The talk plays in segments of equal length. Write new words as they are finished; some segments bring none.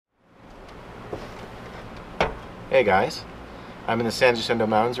Hey guys, I'm in the San Jacinto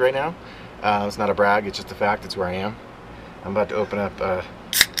Mountains right now. It's not a brag, it's just a fact, it's where I am. I'm about to open up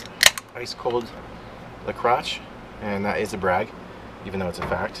ice cold La Crotch, and that is a brag, even though it's a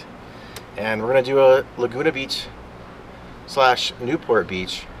fact. And we're going to do a Laguna Beach / Newport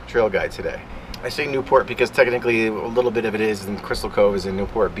Beach trail guide today. I say Newport because technically a little bit of it is in Crystal Cove is in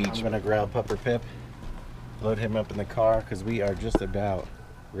Newport Beach. I'm going to grab Pupper Pip, load him up in the car because we are just about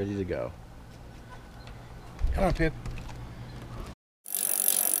ready to go. Come on, Pip.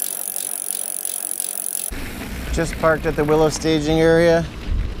 Just parked at the Willow staging area,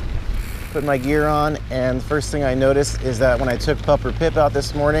 put my gear on, and the first thing I noticed is that when I took Pupper Pip out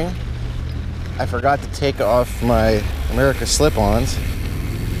this morning, I forgot to take off my America slip-ons.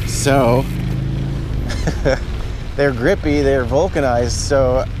 So they're grippy, they're vulcanized,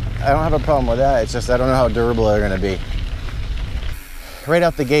 so I don't have a problem with that. It's just I don't know how durable they're gonna be. Right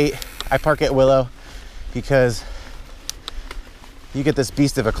out the gate, I park at Willow because you get this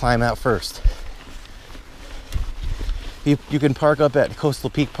beast of a climb out first. You can park up at Coastal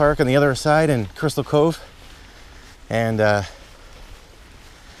Peak Park on the other side in Crystal Cove and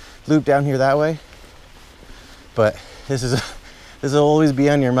loop down here that way. But this will always be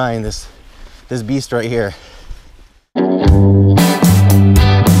on your mind, this beast right here. You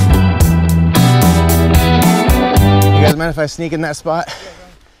guys mind if I sneak in that spot?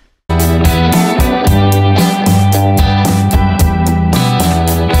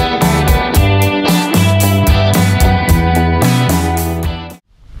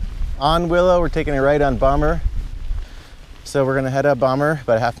 On Willow, we're taking a right on Bomber. So we're gonna head up Bomber,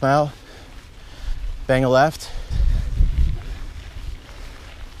 about a half mile, bang a left.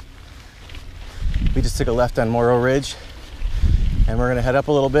 We just took a left on Morrow Ridge, and we're gonna head up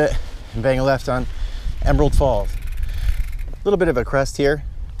a little bit and bang a left on Emerald Falls. A little bit of a crest here.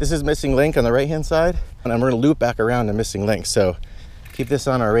 This is Missing Link on the right-hand side, and I'm gonna loop back around to Missing Link. So keep this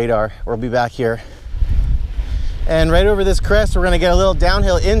on our radar. We'll be back here. And right over this crest, we're gonna get a little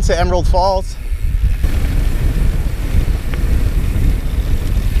downhill into Emerald Falls.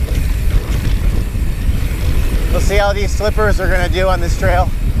 We'll see how these slippers are gonna do on this trail.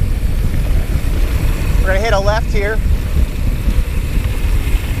 We're gonna hit a left here.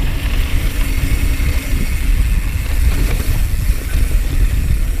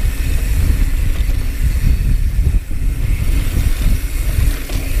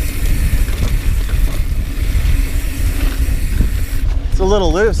 A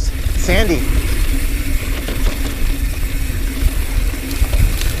little loose, sandy.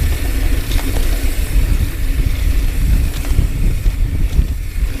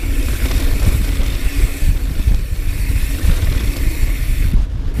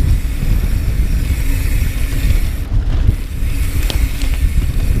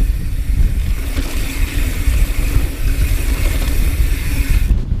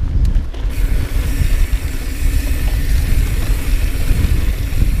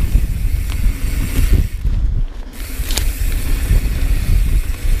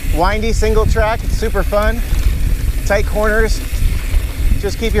 Windy single track, it's super fun. Tight corners.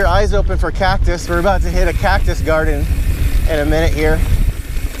 Just keep your eyes open for cactus. We're about to hit a cactus garden in a minute here.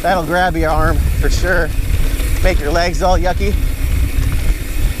 That'll grab your arm for sure. Make your legs all yucky.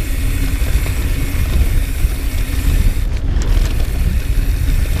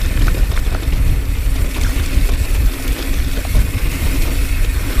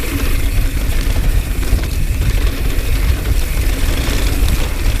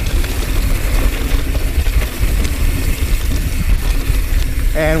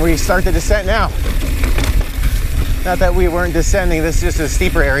 And we start the descent now. Not that we weren't descending, this is just a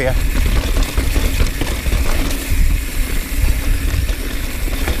steeper area.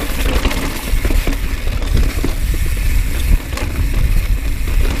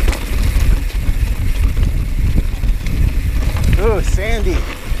 Ooh, sandy,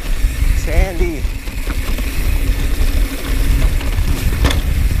 sandy.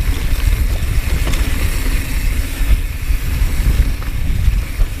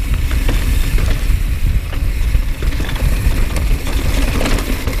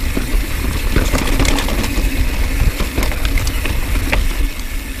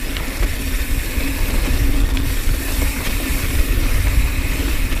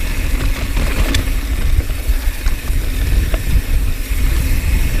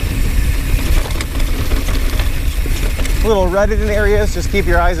 Little rutted in areas, just keep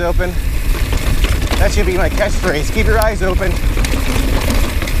your eyes open. That should be my catchphrase, keep your eyes open.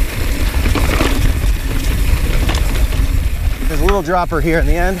 There's a little dropper here in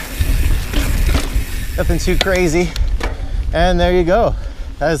the end. Nothing too crazy. And there you go.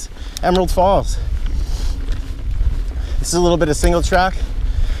 That's Emerald Falls. This is a little bit of single track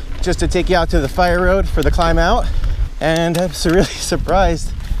just to take you out to the fire road for the climb out. And I'm really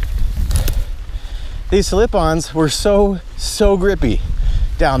surprised. These slip-ons were so grippy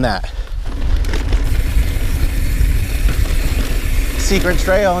down that. Secret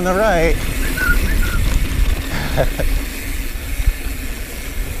trail on the right.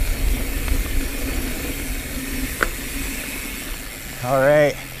 All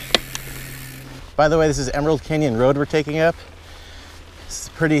right. By the way, this is Emerald Canyon Road we're taking up. It's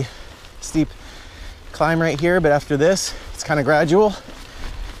a pretty steep climb right here, but after this, it's kind of gradual.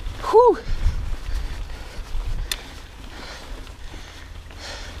 Whew.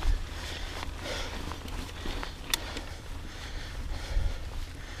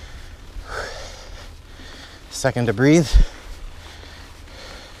 Second to breathe.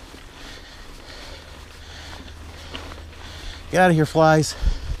 Get out of here, flies.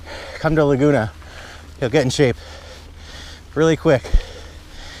 Come to Laguna. You'll get in shape really quick,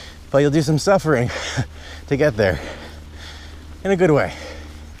 but you'll do some suffering to get there in a good way.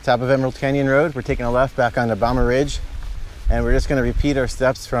 Top of Emerald Canyon Road, we're taking a left back onto Bomber Ridge, and we're just going to repeat our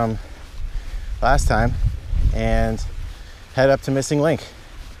steps from last time and head up to Missing Link.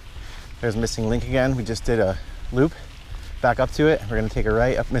 There's Missing Link again. We just did a loop back up to it. We're going to take a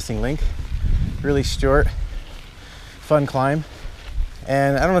right up Missing Link. Really short, fun climb.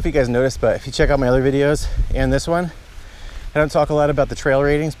 And I don't know if you guys noticed, but if you check out my other videos and this one, I don't talk a lot about the trail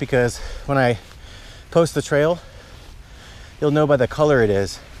ratings, because when I post the trail, you'll know by the color it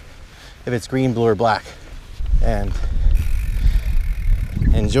is if it's green, blue, or black. And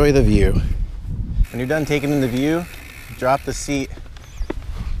enjoy the view. When you're done taking in the view, drop the seat,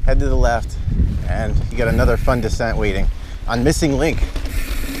 head to the left, and you got another fun descent waiting on Missing Link.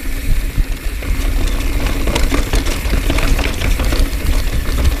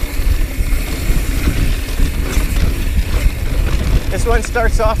 This one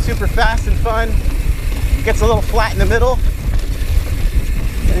starts off super fast and fun, gets a little flat in the middle,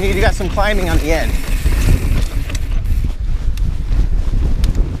 and you got some climbing on the end.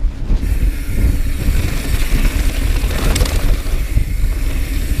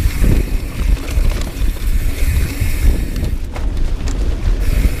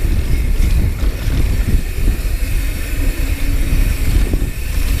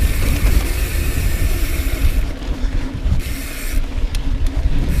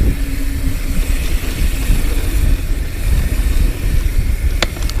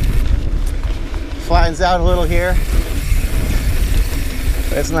 Flattens out a little here,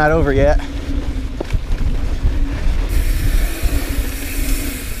 but it's not over yet.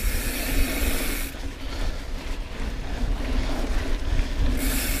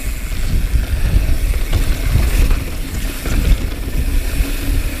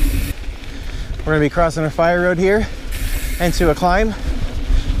 We're going to be crossing a fire road here into a climb,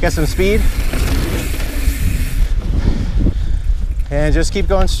 get some speed, and just keep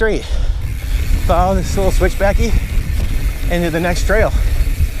going straight. Follow this little switchbacky into the next trail. I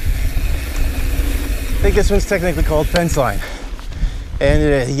think this one's technically called Fence Line.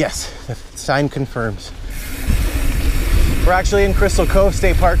 And yes, the sign confirms. We're actually in Crystal Cove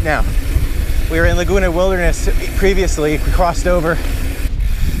State Park now. We were in Laguna Wilderness previously, we crossed over,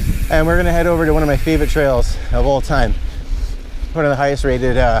 and we're gonna head over to one of my favorite trails of all time. One of the highest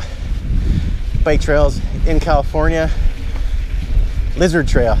rated bike trails in California, Lizard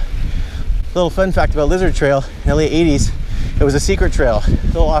Trail. Little fun fact about Lizard Trail, in the late 80s, it was a secret trail, a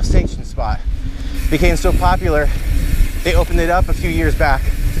little off-station spot. It became so popular, they opened it up a few years back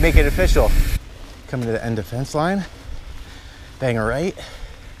to make it official. Coming to the end of Fence Line, bang a right,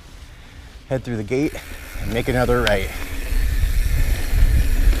 head through the gate, and make another right.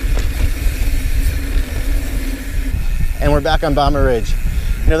 And we're back on Bomber Ridge.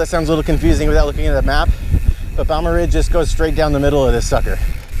 I know that sounds a little confusing without looking at the map, but Bomber Ridge just goes straight down the middle of this sucker.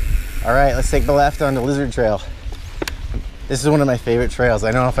 All right, let's take the left on the Lizard Trail. This is one of my favorite trails.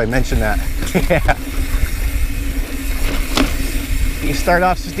 I don't know if I mentioned that. Yeah. You start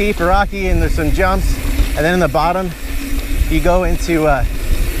off steep, rocky, and there's some jumps. And then in the bottom, you go into a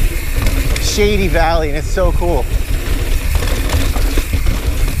shady valley, and it's so cool.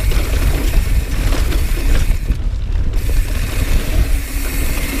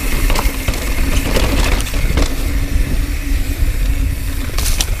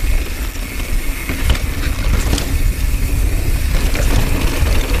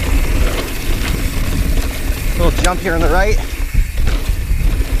 Little jump here on the right.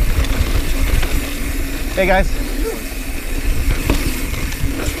 Hey guys.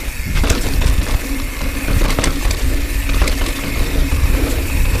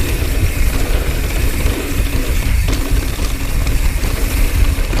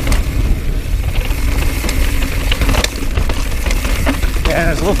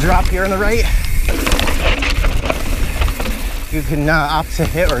 little drop here on the right. You can opt to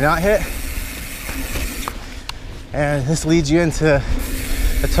hit or not hit. And this leads you into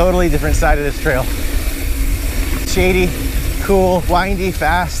a totally different side of this trail. Shady, cool, windy,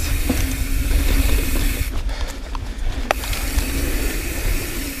 fast.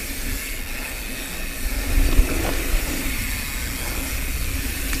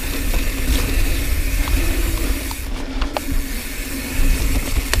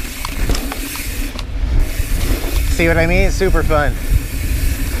 See what I mean? It's super fun.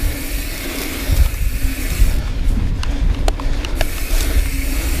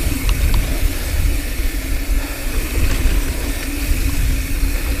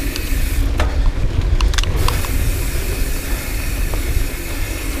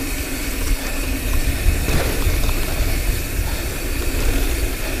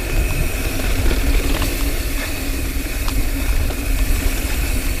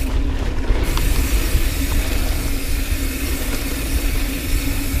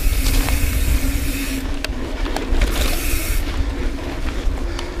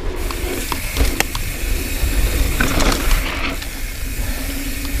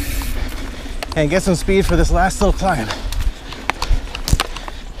 And get some speed for this last little climb.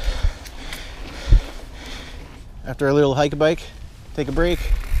 After a little hike bike, take a break,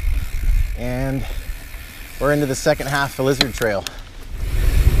 and we're into the second half of Lizard Trail.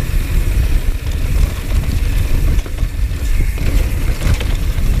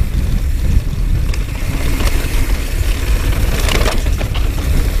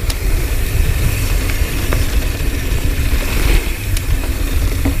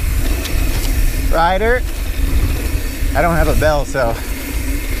 Rider. I don't have a bell, so I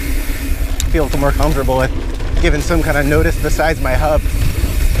feel more comfortable with giving some kind of notice besides my hub.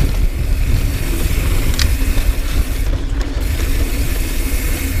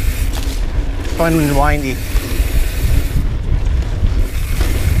 Fun and windy.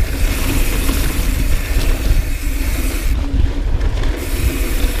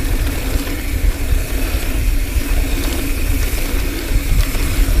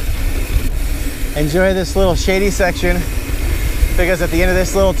 Enjoy this little shady section, because at the end of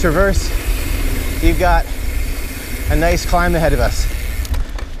this little traverse, you've got a nice climb ahead of us.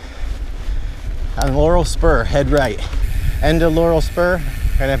 On Laurel Spur, head right. End of Laurel Spur,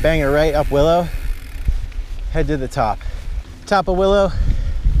 kind of bang it right up Willow, head to the top. Top of Willow,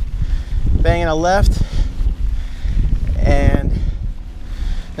 banging a left, and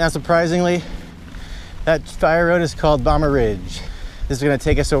not surprisingly, that fire road is called Bomber Ridge. This is going to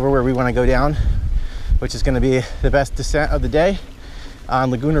take us over where we want to go down, which is going to be the best descent of the day on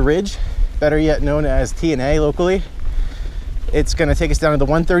Laguna Ridge, better yet known as T&A locally. It's going to take us down to the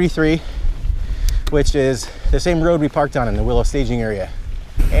 133, which is the same road we parked on in the Willow staging area.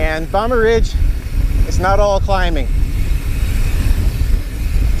 And Bomber Ridge, it's not all climbing.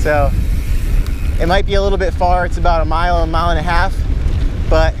 So it might be a little bit far. It's about a mile and a half,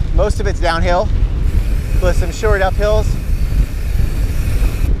 but most of it's downhill with some short uphills.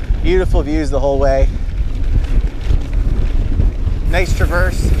 Beautiful views the whole way. Nice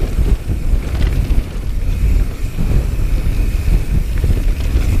traverse.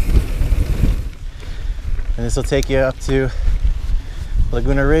 And this will take you up to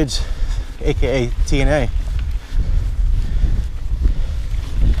Laguna Ridge, aka T&A.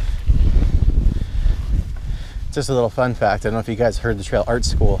 Just a little fun fact, I don't know if you guys heard the trail art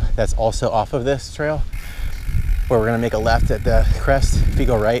school that's also off of this trail, where we're gonna make a left at the crest. If you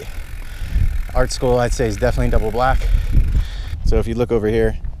go right, art school I'd say is definitely double black. So if you look over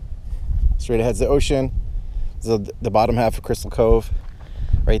here, straight ahead's the ocean. The bottom half of Crystal Cove.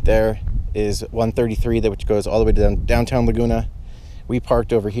 Right there is 133, which goes all the way to downtown Laguna. We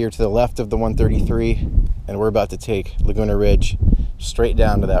parked over here to the left of the 133, and we're about to take Laguna Ridge straight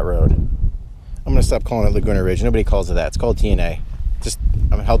down to that road. I'm gonna stop calling it Laguna Ridge. Nobody calls it that. It's called T&A. Just,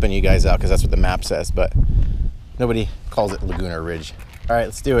 I'm helping you guys out because that's what the map says, but nobody calls it Laguna Ridge. All right,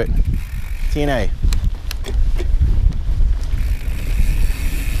 let's do it. T&A.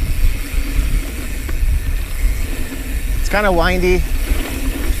 It's kind of windy,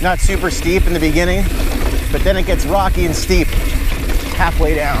 not super steep in the beginning, but then it gets rocky and steep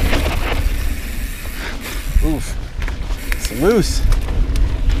halfway down. Oof, it's loose.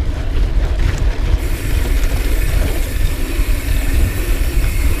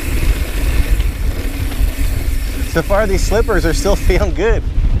 So far, these slippers are still feeling good.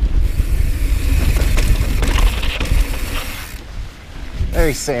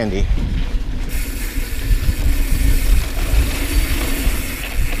 Very sandy.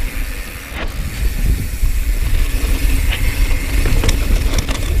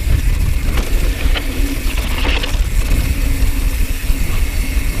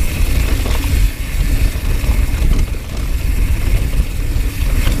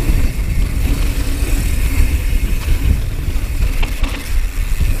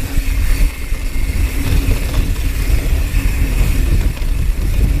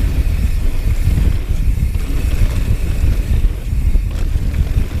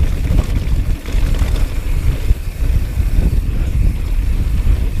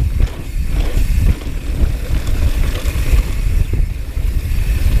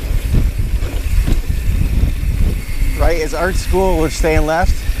 right is art school. We're staying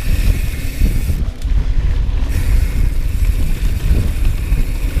left.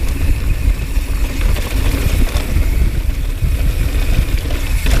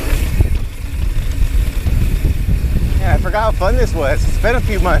 Yeah, I forgot how fun this was. It's been a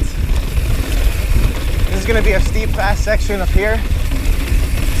few months. This is gonna be a steep, fast section up here.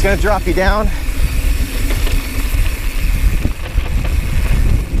 It's gonna drop you down.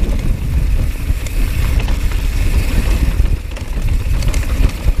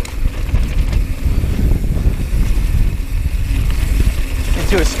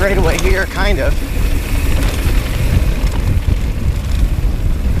 Into a straightaway here, kind of.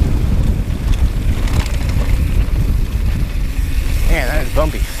 Man, that is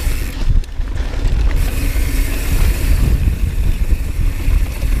bumpy.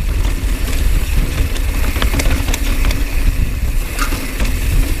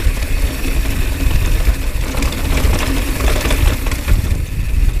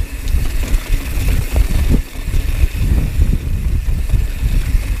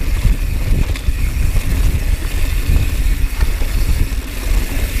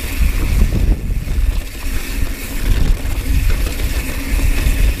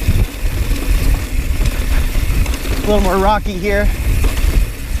 A little more rocky here,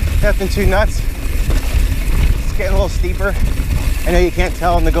 nothing too nuts. It's getting a little steeper. I know you can't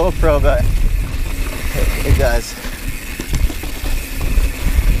tell on the GoPro, but it does.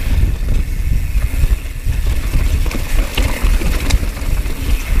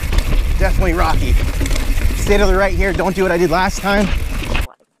 Definitely rocky. Stay to the right here, don't do what I did last time.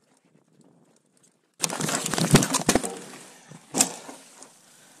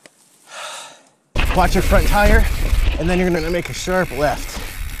 Watch your front tire, and then you're gonna make a sharp left.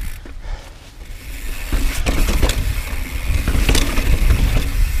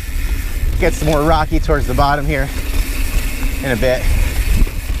 Gets more rocky towards the bottom here in a bit.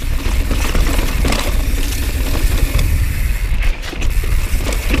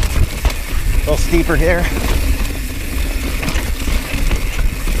 A little steeper here.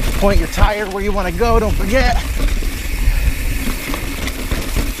 Point your tire where you want to go, don't forget.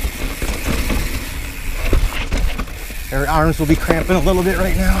 Their arms will be cramping a little bit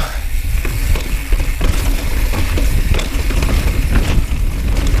right now.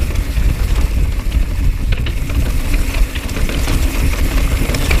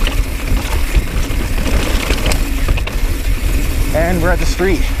 And we're at the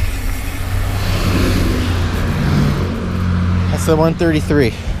street. That's the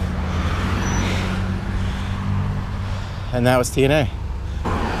 133. And that was TNA.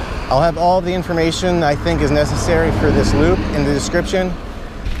 I'll have all the information I think is necessary for this loop in the description.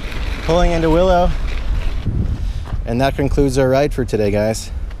 Pulling into Willow. And that concludes our ride for today,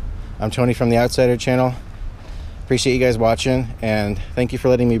 guys. I'm Tony from the Outsider channel. Appreciate you guys watching, and thank you for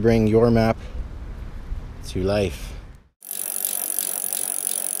letting me bring your map to life.